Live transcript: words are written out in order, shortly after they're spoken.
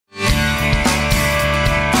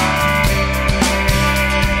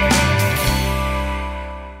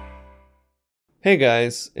Hey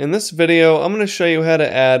guys, in this video I'm going to show you how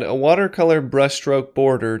to add a watercolor brushstroke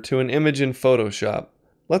border to an image in Photoshop.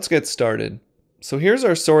 Let's get started. So here's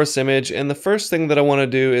our source image, and the first thing that I want to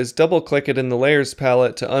do is double click it in the layers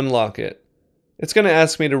palette to unlock it. It's going to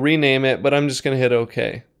ask me to rename it, but I'm just going to hit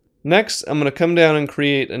OK. Next I'm going to come down and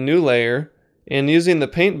create a new layer, and using the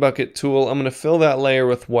paint bucket tool I'm going to fill that layer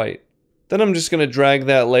with white. Then I'm just going to drag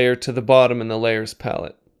that layer to the bottom in the layers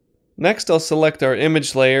palette. Next, I'll select our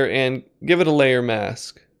image layer and give it a layer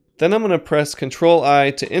mask. Then I'm going to press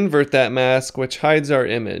Ctrl-I to invert that mask, which hides our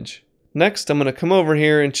image. Next, I'm going to come over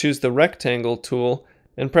here and choose the rectangle tool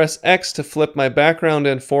and press X to flip my background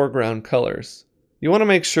and foreground colors. You want to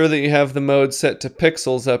make sure that you have the mode set to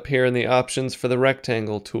pixels up here in the options for the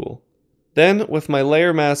rectangle tool. Then, with my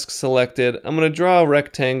layer mask selected, I'm going to draw a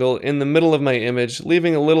rectangle in the middle of my image,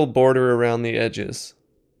 leaving a little border around the edges.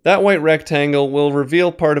 That white rectangle will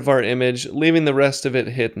reveal part of our image, leaving the rest of it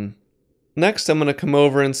hidden. Next, I'm going to come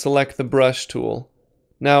over and select the brush tool.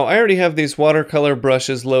 Now, I already have these watercolor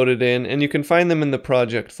brushes loaded in, and you can find them in the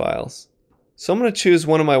project files. So I'm going to choose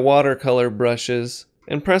one of my watercolor brushes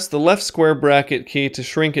and press the left square bracket key to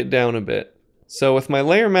shrink it down a bit. So with my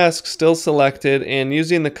layer mask still selected and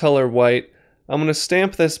using the color white, I'm going to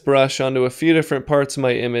stamp this brush onto a few different parts of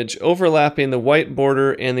my image, overlapping the white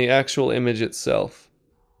border and the actual image itself.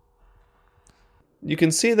 You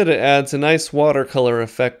can see that it adds a nice watercolor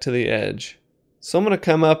effect to the edge. So I'm going to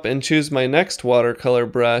come up and choose my next watercolor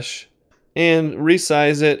brush and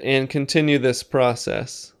resize it and continue this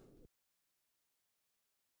process.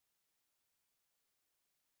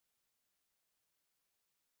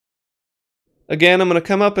 Again, I'm going to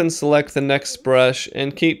come up and select the next brush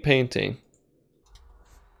and keep painting.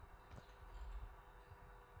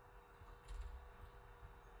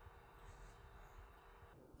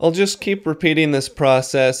 I'll just keep repeating this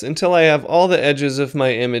process until I have all the edges of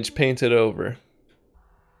my image painted over.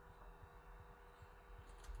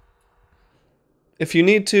 If you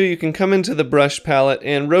need to, you can come into the brush palette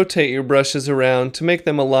and rotate your brushes around to make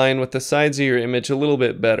them align with the sides of your image a little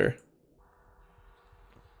bit better.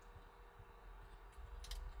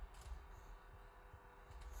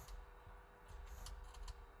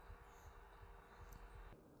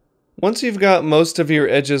 Once you've got most of your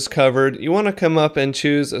edges covered, you want to come up and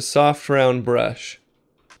choose a soft round brush.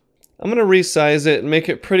 I'm going to resize it and make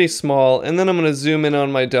it pretty small, and then I'm going to zoom in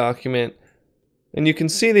on my document. And you can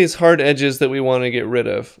see these hard edges that we want to get rid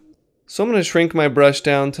of. So I'm going to shrink my brush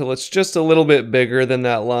down till it's just a little bit bigger than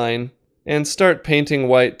that line, and start painting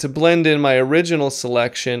white to blend in my original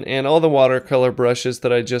selection and all the watercolor brushes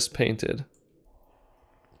that I just painted.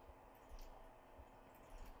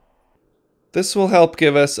 This will help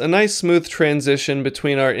give us a nice smooth transition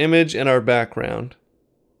between our image and our background.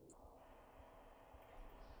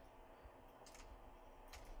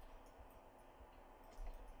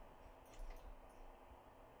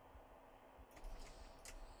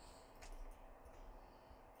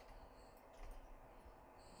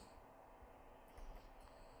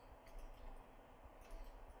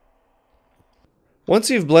 Once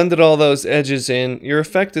you've blended all those edges in, your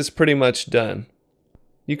effect is pretty much done.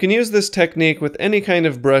 You can use this technique with any kind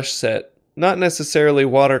of brush set, not necessarily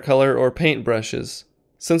watercolor or paint brushes.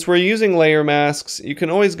 Since we're using layer masks, you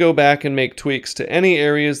can always go back and make tweaks to any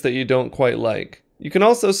areas that you don't quite like. You can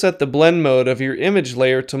also set the blend mode of your image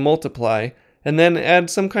layer to multiply, and then add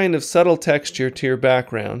some kind of subtle texture to your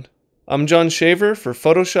background. I'm John Shaver for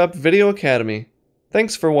Photoshop Video Academy.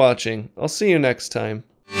 Thanks for watching. I'll see you next time.